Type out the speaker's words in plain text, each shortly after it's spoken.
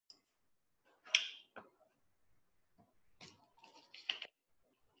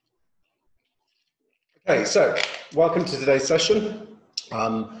Okay, so welcome to today's session.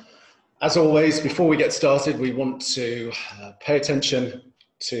 As always, before we get started, we want to pay attention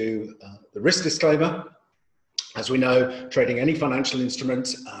to the risk disclaimer. As we know, trading any financial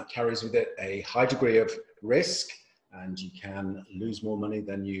instrument carries with it a high degree of risk, and you can lose more money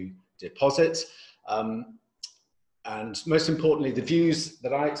than you deposit. And most importantly, the views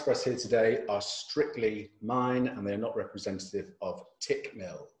that I express here today are strictly mine, and they're not representative of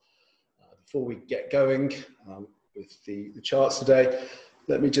Tickmill. Before we get going with the charts today,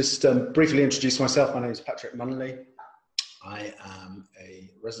 let me just briefly introduce myself. My name is Patrick Munnelly. I am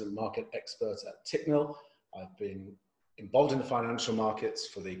a resident market expert at Tickmill. I've been involved in the financial markets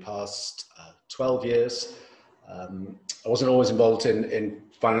for the past 12 years. I wasn't always involved in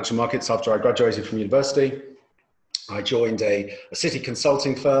financial markets after I graduated from university. I joined a city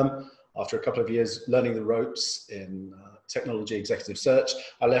consulting firm after a couple of years learning the ropes in technology executive search.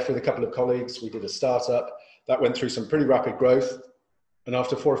 I left with a couple of colleagues. We did a startup that went through some pretty rapid growth. And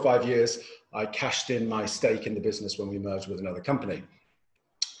after 4 or 5 years, I cashed in my stake in the business when we merged with another company.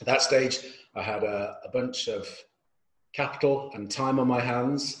 At that stage, I had a bunch of capital and time on my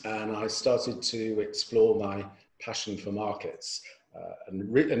hands, and I started to explore my passion for markets.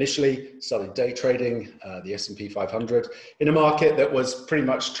 Initially started day trading the S&P 500 in a market that was pretty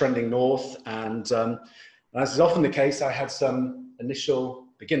much trending north. And as is often the case, I had some initial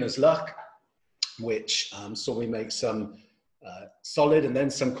beginner's luck, which saw me make some solid and then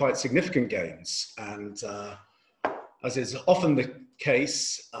some quite significant gains. And as is often the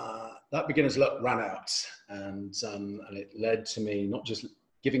case, that beginner's luck ran out, and it led to me not just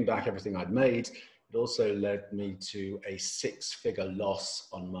giving back everything I'd made, it also led me to a 6-figure loss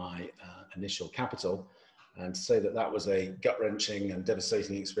on my initial capital. And to say that that was a gut-wrenching and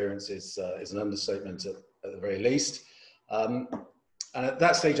devastating experience is an understatement at the very least. And at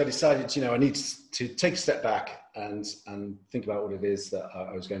that stage, I decided, I need to take a step back and think about what it is that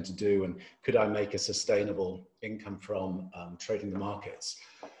I was going to do, and could I make a sustainable income from trading the markets.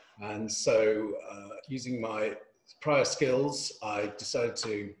 And so using my prior skills, I decided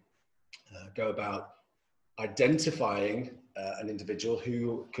to go about identifying an individual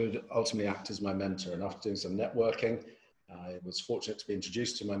who could ultimately act as my mentor. And after doing some networking, I was fortunate to be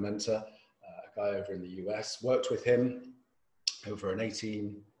introduced to my mentor, a guy over in the US. Worked with him over an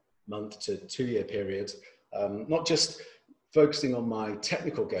 18-month to 2-year period, not just focusing on my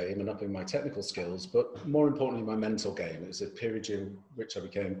technical game and upping my technical skills, but more importantly, my mental game. It was a period in which I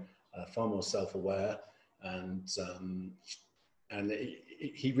became far more self-aware, and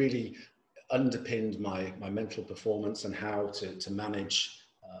he really underpinned my mental performance and how to manage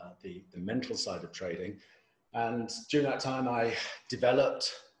the mental side of trading. And during that time, I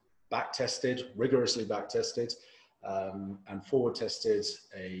developed, rigorously back-tested, and forward-tested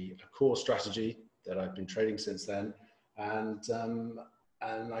a core strategy that I've been trading since then. And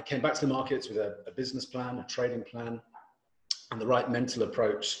I came back to the markets with a business plan, a trading plan, and the right mental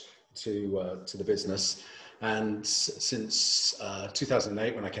approach to the business. And since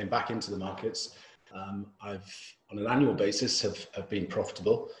 2008, when I came back into the markets, I've, on an annual basis, have been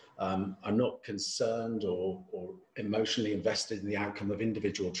profitable. I'm not concerned or emotionally invested in the outcome of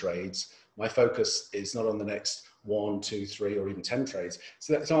individual trades. My focus is not on the next 1, 2, 3, or even 10 trades.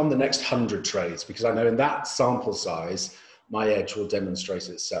 So that's on the next 100 trades, because I know in that sample size, my edge will demonstrate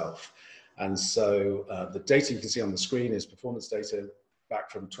itself. And so the data you can see on the screen is performance data back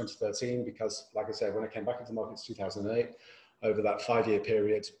from 2013, because like I said, when I came back into the markets 2008, over that 5-year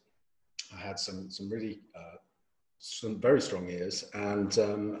period, I had some very strong years. And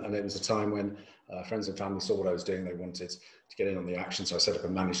it was a time when friends and family saw what I was doing. They wanted to get in on the action. So I set up a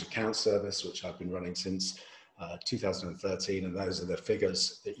managed account service, which I've been running since 2013. And those are the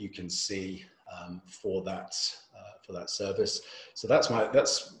figures that you can see for that service. So that's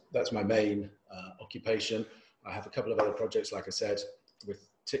my main occupation. I have a couple of other projects, like I said, with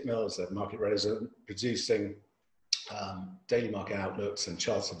Tickmill as a market resident, producing daily market outlooks and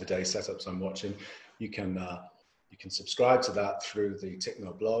charts of the day setups I'm watching. You can subscribe to that through the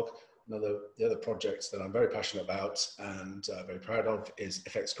Tickmill blog. The other projects that I'm very passionate about and very proud of is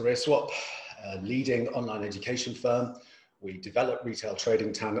FX Career Swap, a leading online education firm. We develop retail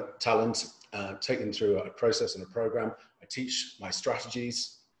trading talent, take them through a process and a program. I teach my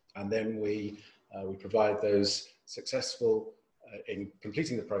strategies, and then we provide those successful in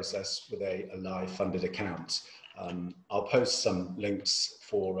completing the process with a live funded account. I'll post some links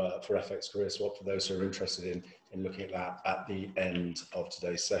for FX Career Swap for those who are interested in looking at that at the end of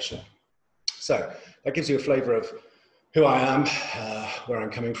today's session. So that gives you a flavor of who I am, where I'm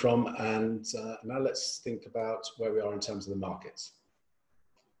coming from, and now let's think about where we are in terms of the markets.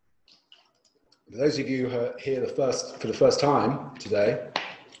 For those of you who are here for the first time today,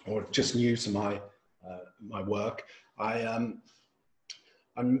 or just new to my work, I'm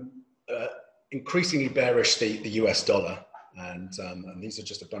increasingly bearish the US dollar, and these are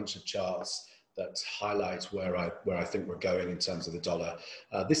just a bunch of charts that highlight where I think we're going in terms of the dollar.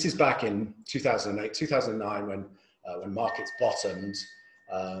 This is back in 2008, 2009 when markets bottomed.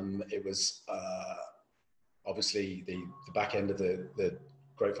 It was obviously the back end of the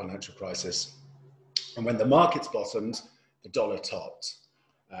great financial crisis. And when the markets bottomed, the dollar topped.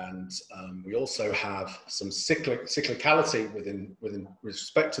 And we also have some cyclicality with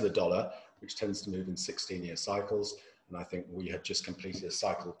respect to the dollar, which tends to move in 16-year cycles. And I think we have just completed a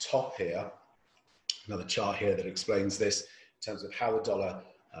cycle top here. Another chart here that explains this in terms of how the dollar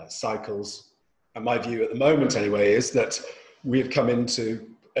cycles. And my view at the moment anyway is that we've come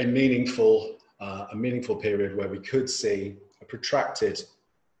into a meaningful period where we could see a protracted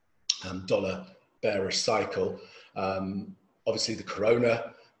dollar bearish cycle. Obviously the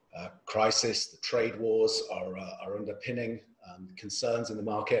corona crisis, the trade wars are underpinning concerns in the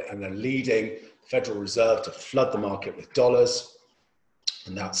market, and they're leading the Federal Reserve to flood the market with dollars,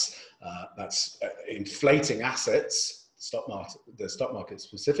 and that's inflating assets, the stock market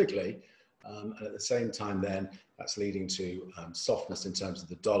specifically, and at the same time then that's leading to softness in terms of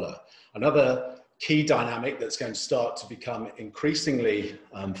the dollar. Another key dynamic that's going to start to become increasingly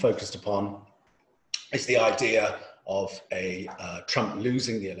focused upon is the idea of Trump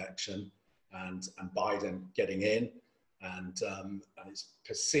losing the election and Biden getting in. And it's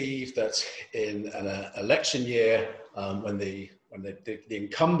perceived that in an election year, when the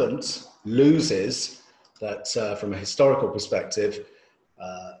incumbent loses, that from a historical perspective,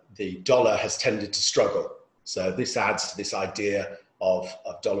 the dollar has tended to struggle. So this adds to this idea of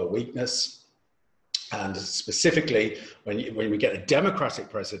dollar weakness. And specifically, when we get a Democratic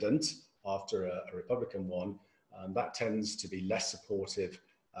president after a Republican one, that tends to be less supportive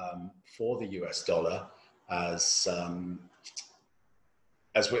for the US dollar, as for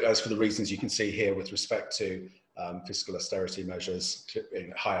the reasons you can see here with respect to fiscal austerity measures,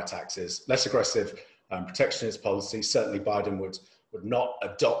 higher taxes, less aggressive protectionist policy. Certainly Biden would not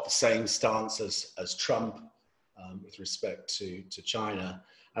adopt the same stance as Trump with respect to China.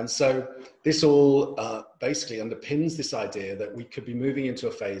 And so this all basically underpins this idea that we could be moving into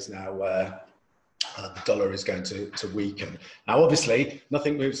a phase now where the dollar is going to weaken. Now, obviously,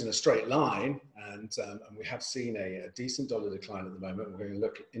 nothing moves in a straight line, and we have seen a decent dollar decline at the moment. We're going to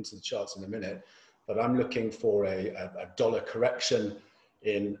look into the charts in a minute, but I'm looking for a dollar correction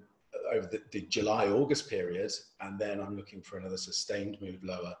over the July-August period, and then I'm looking for another sustained move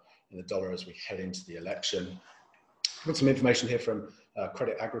lower in the dollar as we head into the election. I've got some information here from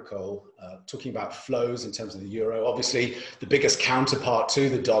Credit Agricole talking about flows in terms of the euro. Obviously, the biggest counterpart to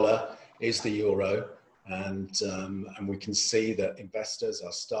the dollar is the euro, and we can see that investors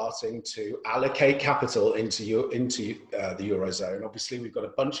are starting to allocate capital into the eurozone. Obviously, we've got a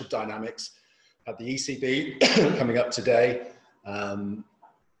bunch of dynamics at the ECB coming up today, and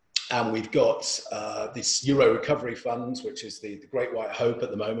we've got this Euro Recovery Fund, which is the great white hope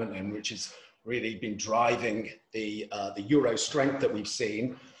at the moment, and which has really been driving the euro strength that we've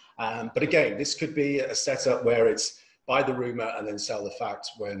seen. But again, this could be a setup where it's buy the rumor and then sell the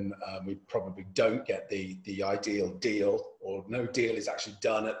fact when we probably don't get the ideal deal, or no deal is actually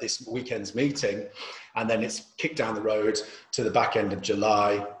done at this weekend's meeting, and then it's kicked down the road to the back end of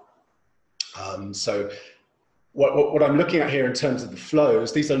July. So what I'm looking at here in terms of the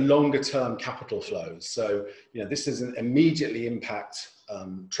flows, these are longer term capital flows. So, this doesn't immediately impact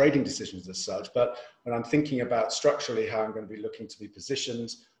trading decisions as such, but when I'm thinking about structurally how I'm going to be looking to be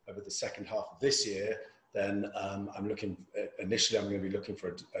positioned over the second half of this year, then initially I'm going to be looking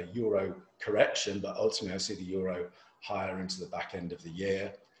for a euro correction, but ultimately I see the euro higher into the back end of the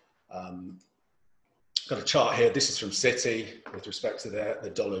year. Got a chart here. This is from Citi with respect to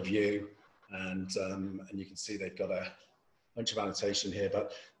the dollar view, and you can see they've got a bunch of annotation here,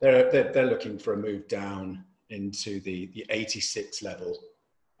 but they're looking for a move down into the 86 level,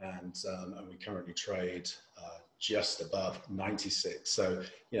 and we currently trade just above 96. So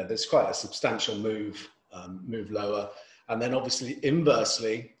there's quite a substantial move lower. And then obviously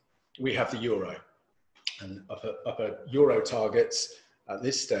inversely we have the euro, and upper euro targets at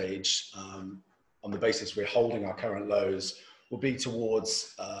this stage, on the basis we're holding our current lows, will be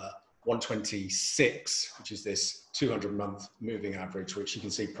towards 126, which is this 200-month moving average, which you can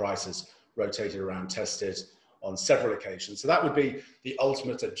see prices rotated around, tested on several occasions. So that would be the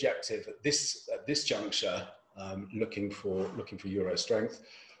ultimate objective at this juncture, looking for euro strength.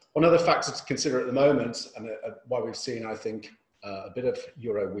 One other factor to consider at the moment, and why we've seen, I think, a bit of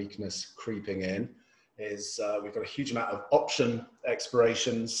euro weakness creeping in is we've got a huge amount of option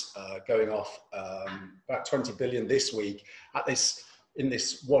expirations going off, about 20 billion this week at this, in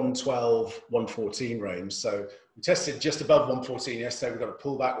this 112, 114 range. So we tested just above 114 yesterday. We've got a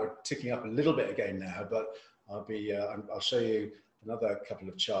pullback. We're ticking up a little bit again now, but I'll show you another couple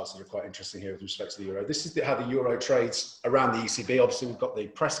of charts that are quite interesting here with respect to the euro. This is how the euro trades around the ECB. Obviously, we've got the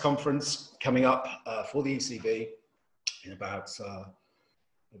press conference coming up for the ECB in about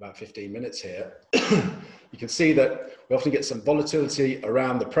 15 minutes here. You can see that we often get some volatility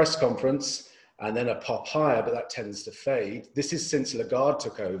around the press conference and then a pop higher, but that tends to fade. This is since Lagarde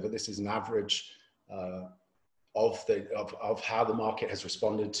took over. This is an average of how the market has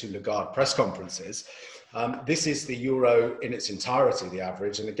responded to Lagarde press conferences. This is the euro in its entirety, the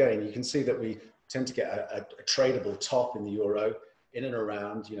average. And again, you can see that we tend to get a tradable top in the euro in and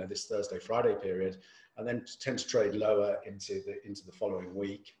around, you know, this Thursday, Friday period, and then tend to trade lower into the following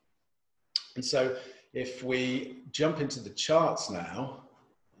week. And so if we jump into the charts now,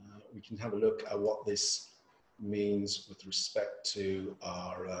 we can have a look at what this means with respect to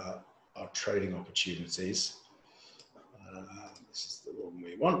our trading opportunities. This is the one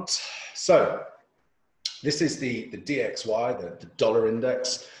we want. So this is the DXY, the dollar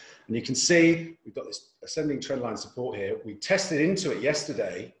index. And you can see we've got this ascending trendline support here. We tested into it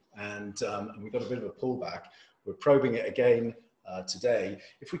yesterday and we got a bit of a pullback. We're probing it again today.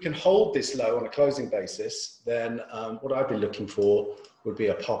 If we can hold this low on a closing basis, then what I'd be looking for would be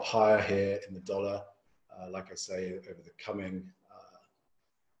a pop higher here in the dollar, like I say, over the coming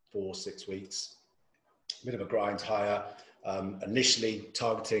 4-6 weeks. A bit of a grind higher, initially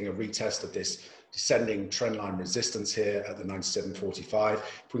targeting a retest of this descending trendline resistance here at the 97.45.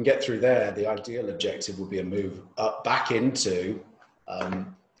 If we can get through there, the ideal objective would be a move up back into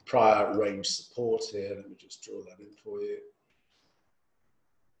prior range support here. Let me just draw that in for you.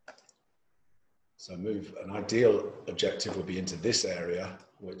 So an ideal objective would be into this area,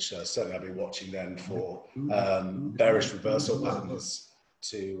 which certainly I'll be watching then for bearish reversal patterns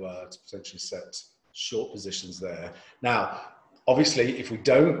to potentially set short positions there. Now, obviously, if we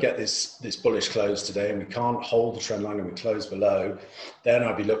don't get this bullish close today and we can't hold the trend line and we close below, then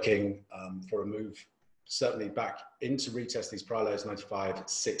I'd be looking for a move certainly back into retest these prior lows,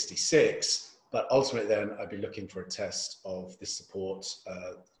 95.66. But ultimately then I'd be looking for a test of this support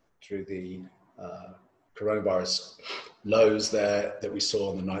through the coronavirus lows there that we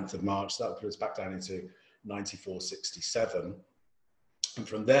saw on the 9th of March. That would put us back down into 94.67. And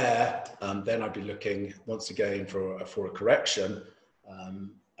from there, then I'd be looking once again for a correction,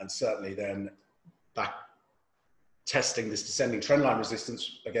 and certainly then back testing this descending trendline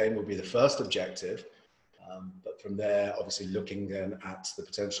resistance again will be the first objective. But from there, obviously looking then at the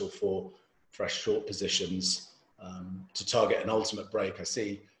potential for fresh short positions to target an ultimate break. I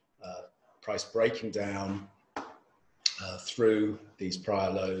see price breaking down through these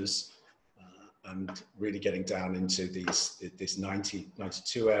prior lows and really getting down into this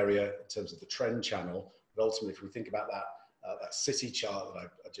 92 area in terms of the trend channel. But ultimately, if we think about that city chart that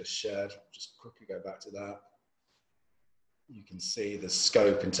I just shared, just quickly go back to that. You can see the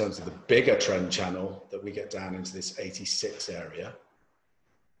scope in terms of the bigger trend channel that we get down into this 86 area.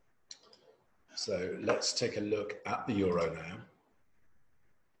 So let's take a look at the euro now.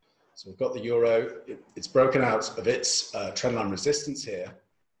 So we've got the euro, it's broken out of its trendline resistance here,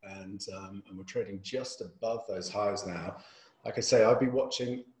 and we're trading just above those highs now. Like I say, I'd be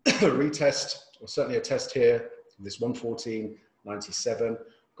watching a retest, or certainly a test here, this 114.97. We've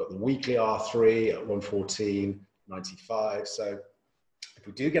got the weekly R3 at 114.95. So if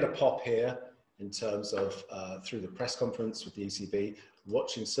we do get a pop here in terms of through the press conference with the ECB,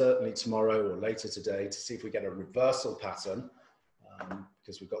 watching certainly tomorrow or later today to see if we get a reversal pattern,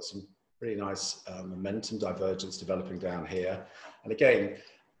 because we've got some pretty nice momentum divergence developing down here. And again,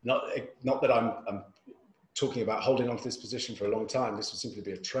 not that I'm talking about holding on to this position for a long time. This would simply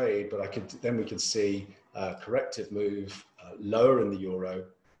be a trade, but we could see a corrective move lower in the euro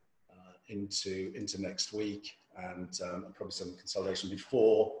into next week, and probably some consolidation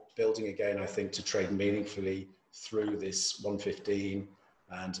before building again, I think, to trade meaningfully through this 115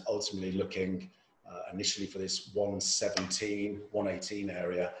 and ultimately looking initially for this 117, 118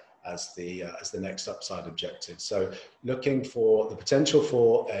 area as the next upside objective. So looking for the potential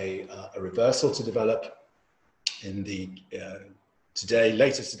for a reversal to develop in the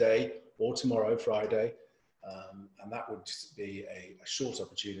later today or tomorrow, Friday, and that would be a short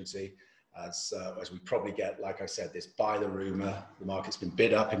opportunity as we probably get, like I said, this buy the rumor. The market's been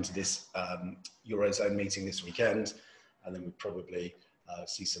bid up into this Eurozone meeting this weekend, and then we probably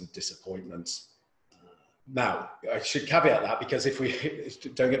see some disappointment Now, I should caveat that because if we,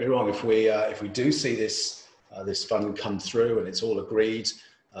 don't get me wrong, if we do see this this fund come through and it's all agreed,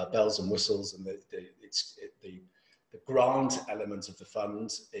 bells and whistles, and the grant element of the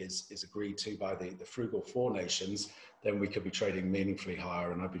fund is agreed to by the frugal four nations, then we could be trading meaningfully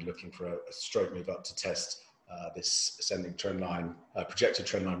higher, and I'd be looking for a straight move up to test this ascending trend line, projected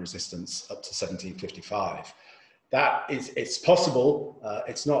trend line resistance up to 1755. That is, it's possible.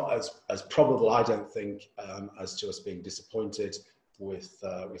 It's not as probable, I don't think, as to us being disappointed with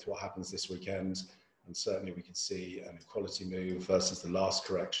what happens this weekend. And certainly we could see an equality move versus the last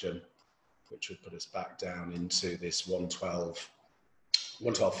correction, which would put us back down into this 112.30,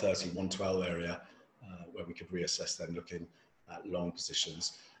 112 area, where we could reassess then looking at long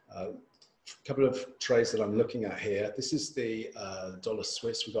positions. A couple of trades that I'm looking at here. This is the dollar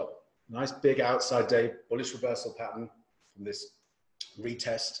Swiss. We've got nice big outside day bullish reversal pattern from this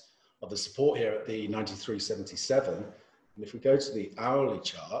retest of the support here at the 93.77. And if we go to the hourly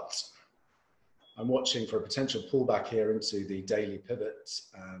chart, I'm watching for a potential pullback here into the daily pivot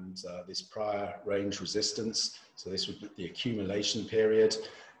and this prior range resistance. So this would be the accumulation period.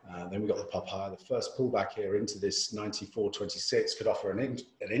 Then we've got the pop higher. The first pullback here into this 94.26 could offer an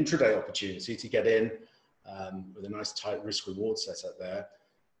intraday opportunity to get in with a nice tight risk reward setup there.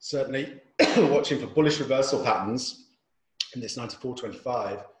 Certainly watching for bullish reversal patterns in this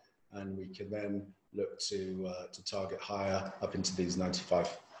 94.25, and we can then look to target higher up into these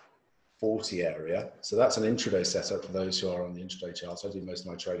 95.40 area. So that's an intraday setup for those who are on the intraday charts. I do most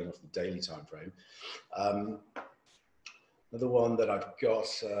of my trading off the daily time frame. Another one that I've got,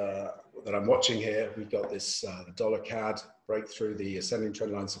 that I'm watching here, we've got this the dollar CAD break through the ascending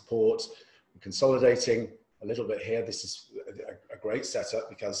trend line support. We're consolidating a little bit here. This is a great setup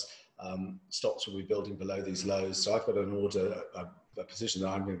because stocks will be building below these lows. So I've got an order, a position that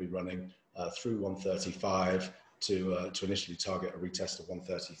I'm going to be running through 135 to initially target a retest of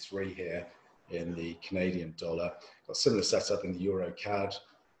 133 here in the Canadian dollar. Got a similar setup in the Euro CAD.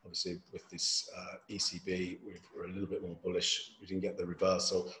 Obviously, with this ECB, we're a little bit more bullish. We didn't get the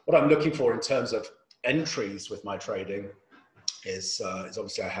reversal. What I'm looking for in terms of entries with my trading is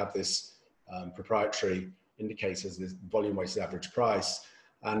obviously I have this proprietary indicators, this volume weighted average price.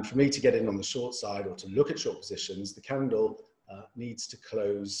 And for me to get in on the short side or to look at short positions, the candle needs to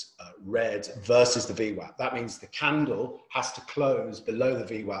close red versus the VWAP. That means the candle has to close below the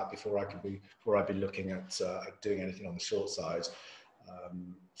VWAP before I'd be looking at doing anything on the short side.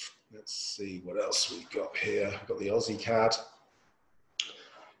 Let's see what else we've got here. We've got the Aussie CAD.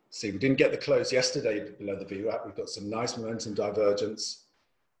 See, we didn't get the close yesterday below the VWAP. We've got some nice momentum divergence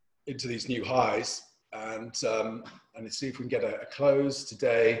into these new highs, and see if we can get a close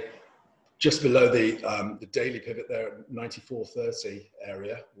today just below the daily pivot there at 94.30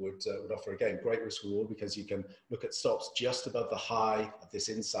 area would offer, again, great risk reward because you can look at stops just above the high of this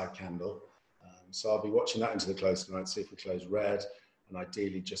inside candle. So I'll be watching that into the close tonight, see if we close red, and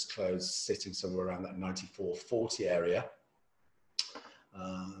ideally just close sitting somewhere around that 94.40 area.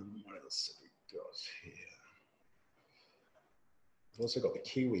 What else have we got here? We've also got the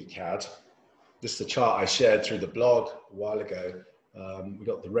Kiwi CAD. This is the chart I shared through the blog a while ago. We've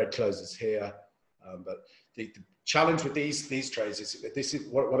got the red closes here, but the challenge with these trades is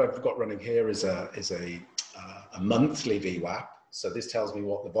what I've got running here is a monthly VWAP. So this tells me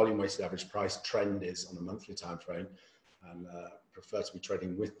what the volume weighted average price trend is on a monthly time frame, and prefer to be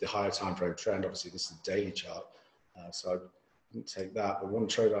trading with the higher time frame trend. Obviously, this is a daily chart, so I didn't take that. But one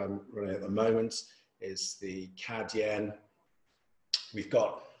trade I'm running at the moment is the CAD yen. We've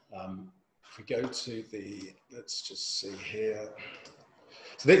got, if we go to the, let's just see here.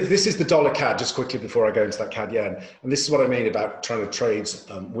 So this is the dollar CAD, just quickly before I go into that CAD yen. And this is what I mean about trying to trade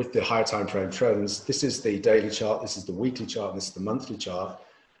with the higher time frame trends. This is the daily chart, this is the weekly chart, and this is the monthly chart.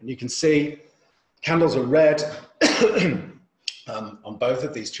 And you can see candles are red on both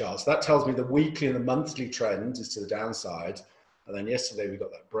of these charts. That tells me the weekly and the monthly trend is to the downside. And then yesterday we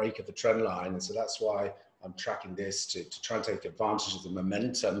got that break of the trend line. And so that's why I'm tracking this to try and take advantage of the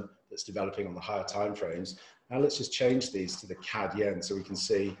momentum that's developing on the higher time frames. Now let's just change these to the CAD yen so we can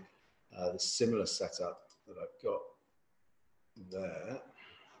see the similar setup that I've got there.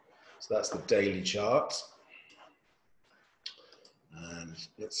 So that's the daily chart. And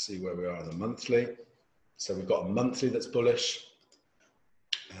let's see where we are on the monthly. So we've got a monthly that's bullish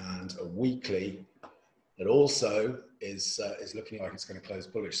and a weekly that also is looking like it's going to close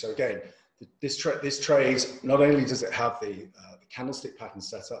bullish. So again, this trade, not only does it have the candlestick pattern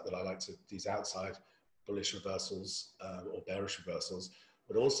set up that I like to, these outside bullish reversals or bearish reversals,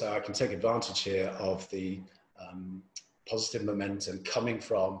 but also I can take advantage here of the positive momentum coming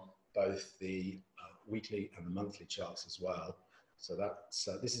from both the weekly and the monthly charts as well. So that's,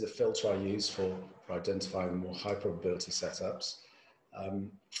 this is a filter I use for identifying more high probability setups.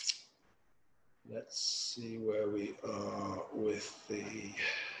 Let's see where we are with the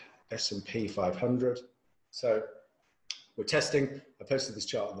S&P 500. So we're testing, I posted this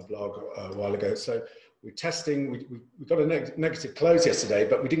chart on the blog a while ago. So we're testing, we got a negative close yesterday,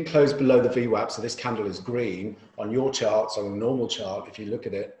 but we didn't close below the VWAP. So this candle is green. On your charts, on a normal chart, if you look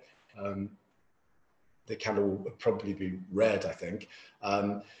at it, the candle will probably be red, I think.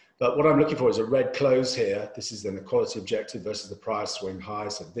 But what I'm looking for is a red close here. This is then the quality objective versus the prior swing high.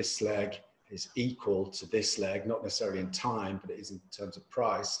 So this leg is equal to this leg, not necessarily in time, but it is in terms of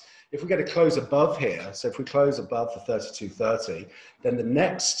price. If we get a close above here, so if we close above the 32.30, then the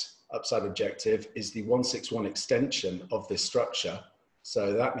next upside objective is the 161 extension of this structure.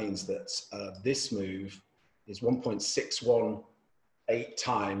 So that means that this move is 1.618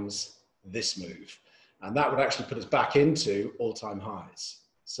 times this move. And that would actually put us back into all-time highs.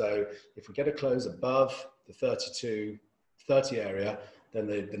 So if we get a close above the 32.30 area, then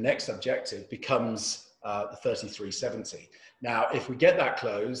the next objective becomes the 33.70. Now, if we get that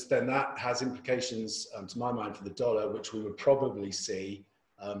close, then that has implications, to my mind, for the dollar, which we would probably see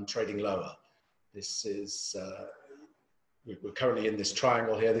trading lower. This is, we're currently in this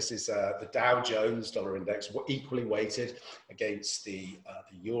triangle here. This is the Dow Jones dollar index, equally weighted against the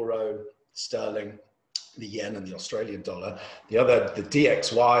euro, sterling, the yen, and the Australian dollar. The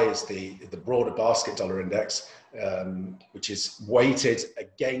DXY is the broader basket dollar index, which is weighted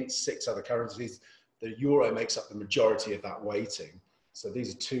against 6 other currencies. The euro makes up the majority of that weighting. So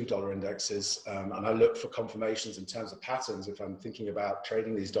these are $2 indexes, and I look for confirmations in terms of patterns. If I'm thinking about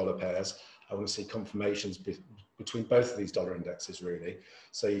trading these dollar pairs, I want to see confirmations between both of these dollar indexes, really.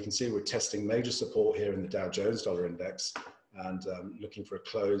 So you can see we're testing major support here in the Dow Jones dollar index, and looking for a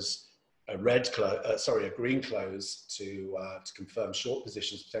close, a green close to confirm short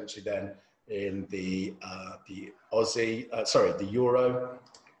positions potentially then in the euro,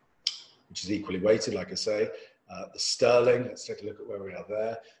 which is equally weighted, like I say. The sterling, let's take a look at where we are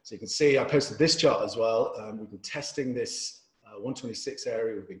there. So you can see I posted this chart as well. We've been testing this 126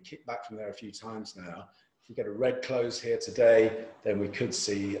 area. We've been kicked back from there a few times now. If we get a red close here today, then we could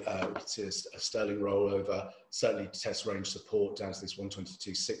see a sterling rollover, certainly to test range support down to this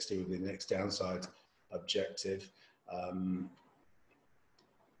 122.60 with the next downside objective.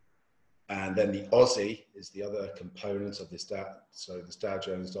 And then the Aussie is the other component of this this Dow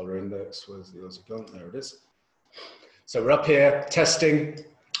Jones dollar index. Where's the Aussie gone? There it is. So we're up here testing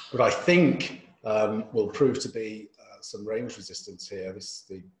what I think will prove to be some range resistance here. This is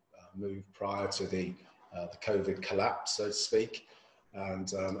the move prior to the COVID collapse, so to speak. And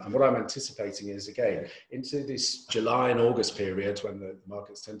what I'm anticipating is, again, into this July and August period when the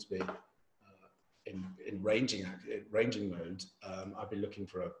markets tend to be in ranging mode, I've been looking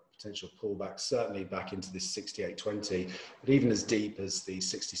for a potential pullback, certainly back into this 68.20, but even as deep as the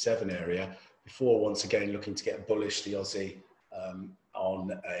 67 area, before once again looking to get bullish the Aussie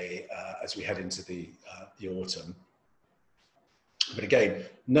as we head into the autumn. But again,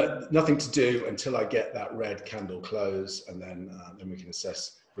 nothing to do until I get that red candle close, and then we can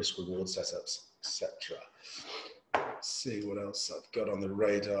assess risk reward setups, etc. Let's see what else I've got on the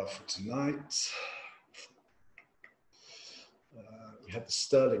radar for tonight. We had the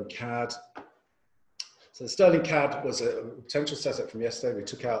sterling CAD. So the sterling CAD was a potential setup from yesterday. We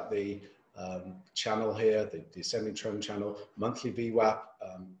took out the channel here, the ascending trend channel. Monthly VWAP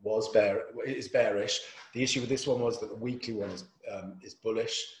is bearish. The issue with this one was that the weekly one is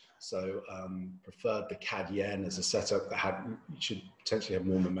bullish. So preferred the CAD yen as a setup that should potentially have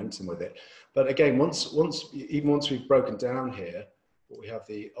more momentum with it. But again, even once we've broken down here, what we have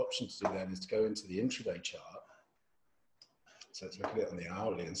the option to do then is to go into the intraday chart. So let's look at it on the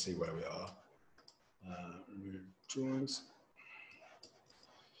hourly and see where we are. Remove drawings.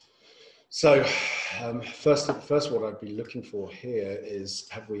 So first what I'd be looking for here is,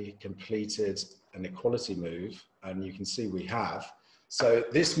 have we completed an equality move? And you can see we have. So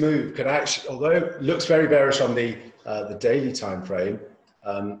this move could actually, although it looks very bearish on the daily time frame,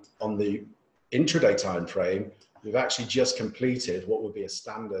 on the intraday time frame, we've actually just completed what would be a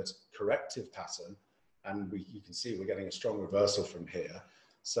standard corrective pattern, and you can see we're getting a strong reversal from here.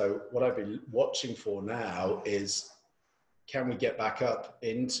 So what I've been watching for now is, can we get back up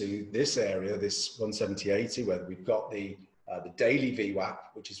into this area, this 170.80, where we've got the daily VWAP,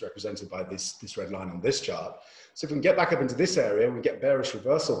 which is represented by this red line on this chart. So if we can get back up into this area, we get bearish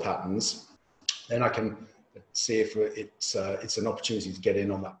reversal patterns, then I can see if it's an opportunity to get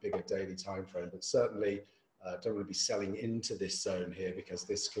in on that bigger daily time frame. But certainly don't want to be selling into this zone here, because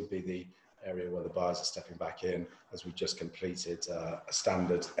this could be area where the buyers are stepping back in as we just completed a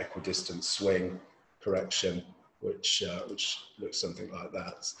standard equidistant swing correction, which looks something like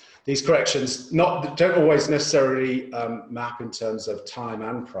that. These corrections don't always necessarily map in terms of time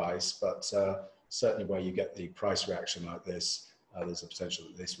and price, but certainly where you get the price reaction like this, there's a potential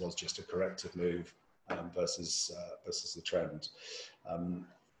that this was just a corrective move versus the trend.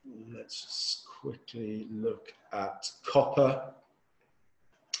 Let's just quickly look at copper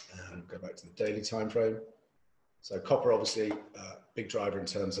and go back to the daily time frame. So copper, obviously, big driver in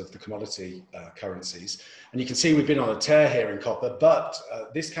terms of the commodity currencies. And you can see we've been on a tear here in copper, but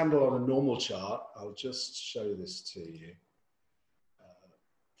this candle on a normal chart, I'll just show this to you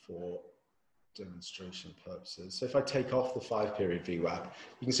for demonstration purposes. So if I take off the 5-period VWAP,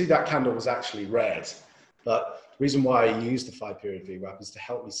 you can see that candle was actually red. But the reason why I use the 5-period VWAP is to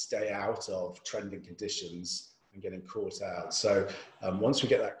help me stay out of trending conditions and getting caught out. So once we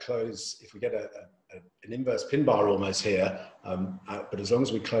get that close, if we get an inverse pin bar almost here, but as long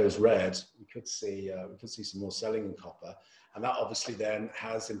as we close red, we could see some more selling in copper, and that obviously then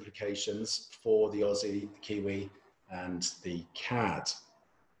has implications for the Aussie, the Kiwi, and the CAD.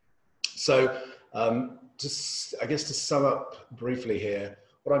 So just, I guess, to sum up briefly here,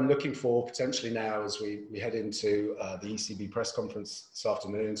 what I'm looking for potentially now as we head into the ECB press conference this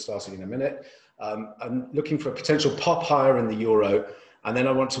afternoon, starting in a minute, I'm looking for a potential pop higher in the euro, and then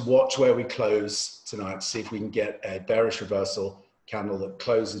I want to watch where we close tonight to see if we can get a bearish reversal candle that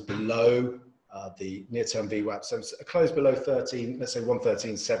closes below the near-term VWAP. So a close below 13, let's say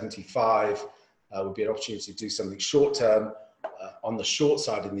 113.75 would be an opportunity to do something short-term on the short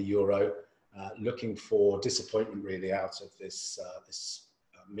side in the euro, looking for disappointment really out of this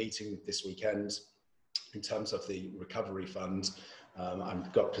meeting this weekend in terms of the recovery fund.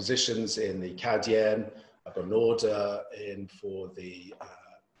 I've got positions in the CAD yen. I've got an order in for the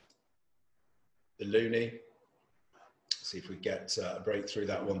loonie. See if we get a break through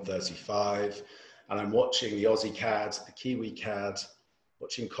that 135. And I'm watching the Aussie CAD, the Kiwi CAD,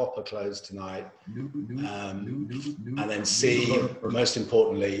 watching copper close tonight, and then see, most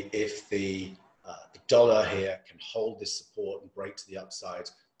importantly, if the dollar here can hold this support and break to the upside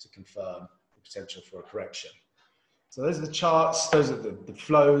to confirm the potential for a correction. So those are the charts, those are the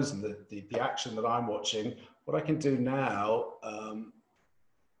flows and the action that I'm watching. What I can do now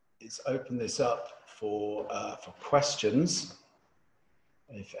is open this up for questions.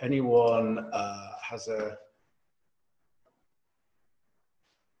 If anyone has a...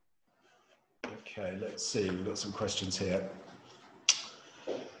 Okay, let's see, we've got some questions here.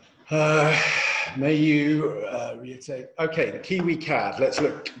 May you reiterate? Okay, the Kiwi CAD. Let's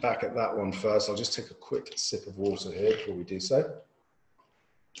look back at that one first. I'll just take a quick sip of water here before we do so.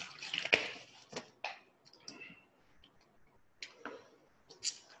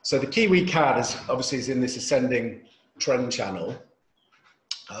 So the Kiwi CAD is obviously in this ascending trend channel,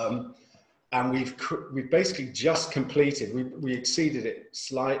 and we've basically just completed. We exceeded it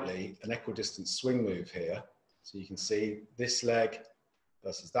slightly, an equidistant swing move here. So you can see this leg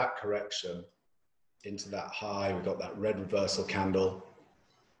versus that correction into that high. We've got that red reversal candle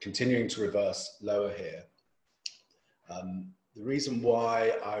continuing to reverse lower here. The reason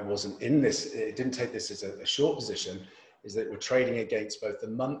why I wasn't in this, it didn't take this as a short position, is that we're trading against both the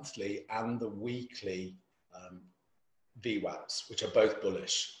monthly and the weekly VWAPs, which are both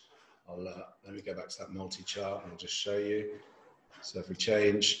bullish. Let me go back to that multi-chart and I'll just show you. So if we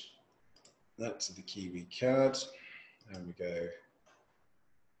change that to the Kiwi CAD, and we go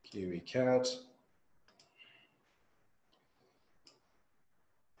Kiwi CAD.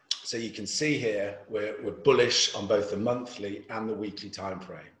 So you can see here, we're bullish on both the monthly and the weekly time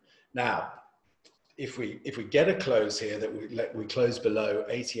frame. Now, if we get a close here that we close below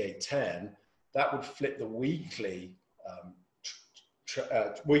 88.10, that would flip the weekly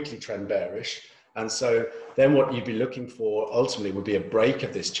weekly trend bearish. And so then what you'd be looking for ultimately would be a break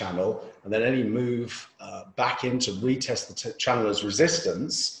of this channel, and then any move back in to retest the channel as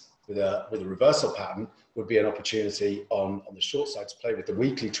resistance with a reversal pattern would be an opportunity on the short side to play with the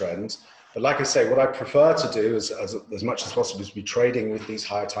weekly trend. But like I say, what I prefer to do is as much as possible is be trading with these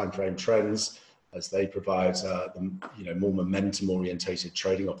higher time frame trends, as they provide more momentum orientated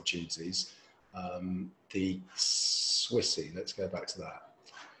trading opportunities. The Swissy, let's go back to that.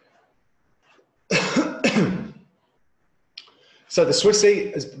 So the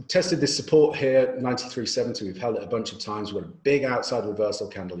Swissy has tested this support here, 93.70. We've held it a bunch of times. We've got a big outside reversal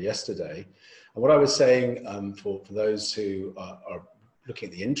candle yesterday. And what I was saying for those who are looking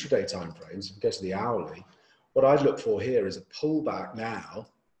at the intraday time frames, if we go to the hourly, what I'd look for here is a pullback now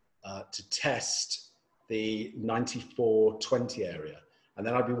to test the 94.20 area. And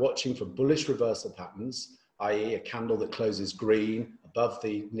then I'd be watching for bullish reversal patterns, i.e. a candle that closes green above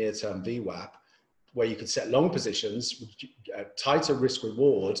the near-term VWAP, where you could set long positions, tighter risk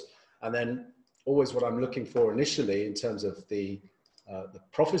reward, and then always what I'm looking for initially in terms of the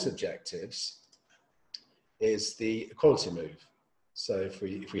profit objectives is the equality move. So if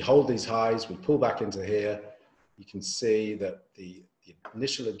we hold these highs, we pull back into here, you can see that the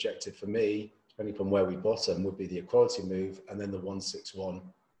initial objective for me, depending upon where we bottom, would be the equality move and then the 161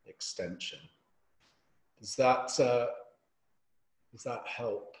 extension. Does that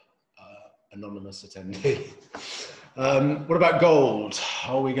help, anonymous attendee? What about gold?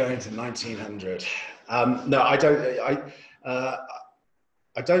 Are we going to 1900? No, I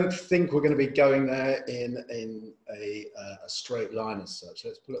don't think we're going to be going there in a straight line as such.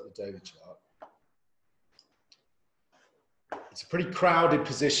 Let's pull up the daily chart. It's a pretty crowded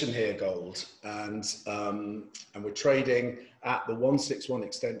position here, gold, and we're trading at the 161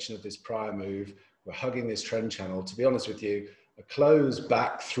 extension of this prior move. We're hugging this trend channel. To be honest with you, a close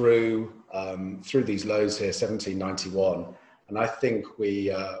back through these lows here, 1791, and I think we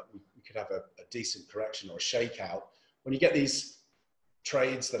could have a decent correction or a shakeout. When you get these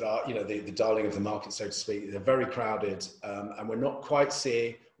trades that are, you know, the darling of the market, so to speak, they're very crowded, and we're not quite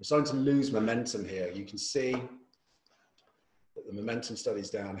seeing. We're starting to lose momentum here. You can see that the momentum studies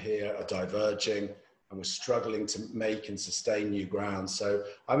down here are diverging, and we're struggling to make and sustain new ground. So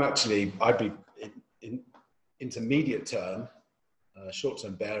I'd be in intermediate term,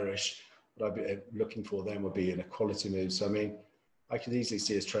 short-term bearish. What I'd be looking for then would be an equality move. So I mean, I could easily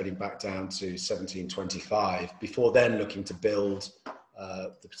see us trading back down to 1725 before then looking to build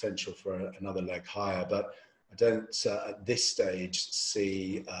the potential for another leg higher. But I don't at this stage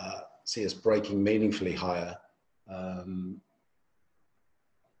see us breaking meaningfully higher.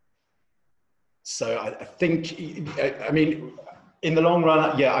 So I think, I mean, in the long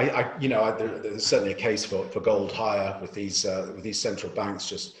run, yeah, there's certainly a case for gold higher with these central banks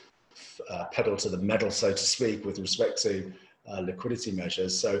just pedal to the metal, so to speak, with respect to liquidity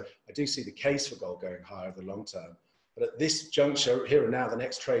measures. So I do see the case for gold going higher in the long term. But at this juncture, here and now, the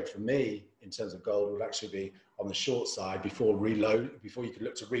next trade for me in terms of gold would actually be on the short side before you could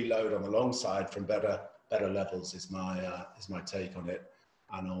look to reload on the long side from better levels. Is my take on it,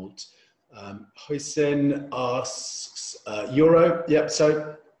 Arnold. Hussein asks, euro. Yep.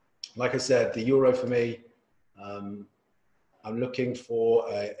 So, like I said, the euro for me, I'm looking for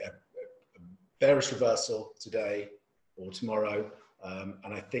a bearish reversal today or tomorrow,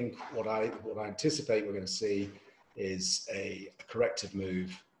 and I think what I anticipate we're going to see is a corrective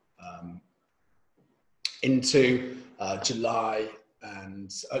move into July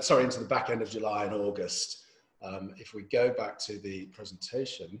and into the back end of July and August. If we go back to the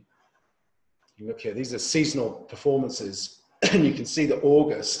presentation. Look here, these are seasonal performances, and you can see that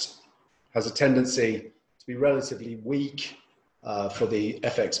August has a tendency to be relatively weak for the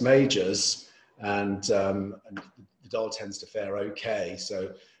FX majors, and the dollar tends to fare okay.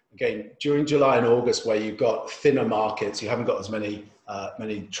 So again, during July and August, where you've got thinner markets, you haven't got as many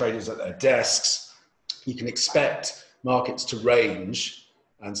traders at their desks, you can expect markets to range,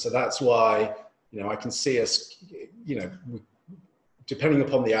 and so that's why, you know, I can see us, you know, depending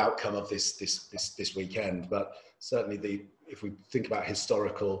upon the outcome of this weekend, but certainly if we think about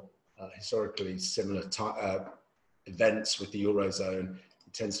historically similar events with the Eurozone,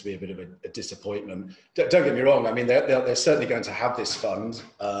 it tends to be a bit of a disappointment. Don't get me wrong. I mean, they're certainly going to have this fund,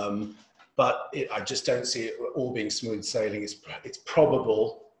 but I just don't see it all being smooth sailing. It's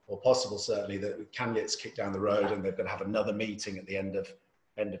probable or possible certainly that it can get kicked down the road, and they're going to have another meeting at the end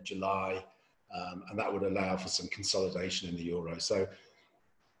of July. And that would allow for some consolidation in the euro. So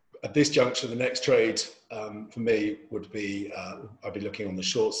at this juncture, the next trade for me would be, I'd be looking on the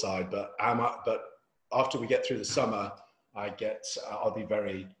short side, but after we get through the summer, I'll be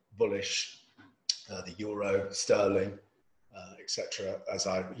very bullish, the euro, sterling, etc. As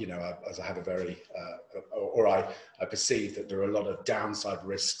I have a very, I perceive that there are a lot of downside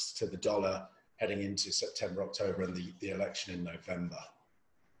risks to the dollar heading into September, October, and the election in November.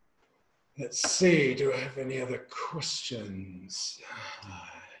 Let's see, do I have any other questions?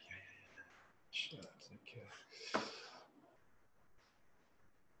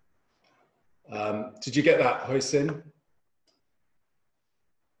 Okay. Did you get that, Hoisin?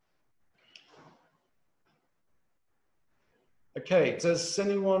 Okay, does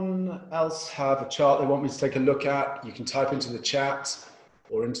anyone else have a chart they want me to take a look at? You can type into the chat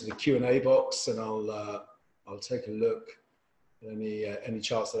or into the Q&A box, and I'll take a look. Any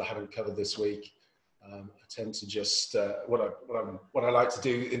charts that I haven't covered this week. I tend to just what I like to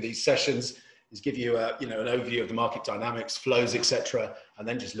do in these sessions is give you a, an overview of the market dynamics, flows, etc., and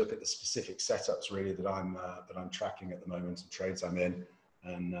then just look at the specific setups really that I'm tracking at the moment and trades I'm in,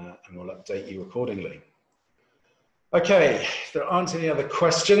 and we'll update you accordingly. Okay, if there aren't any other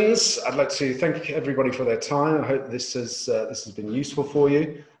questions, I'd like to thank everybody for their time. I hope this has been useful for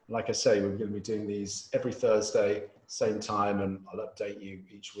you. Like I say, we're going to be doing these every Thursday, same time, and I'll update you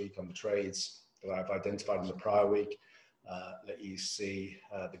each week on the trades that I've identified in the prior week. Let you see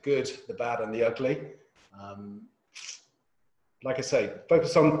the good, the bad, and the ugly. Like I say,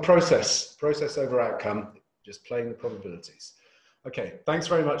 focus on process over outcome, just playing the probabilities. Okay, thanks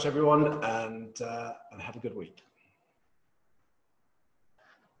very much, everyone, and have a good week.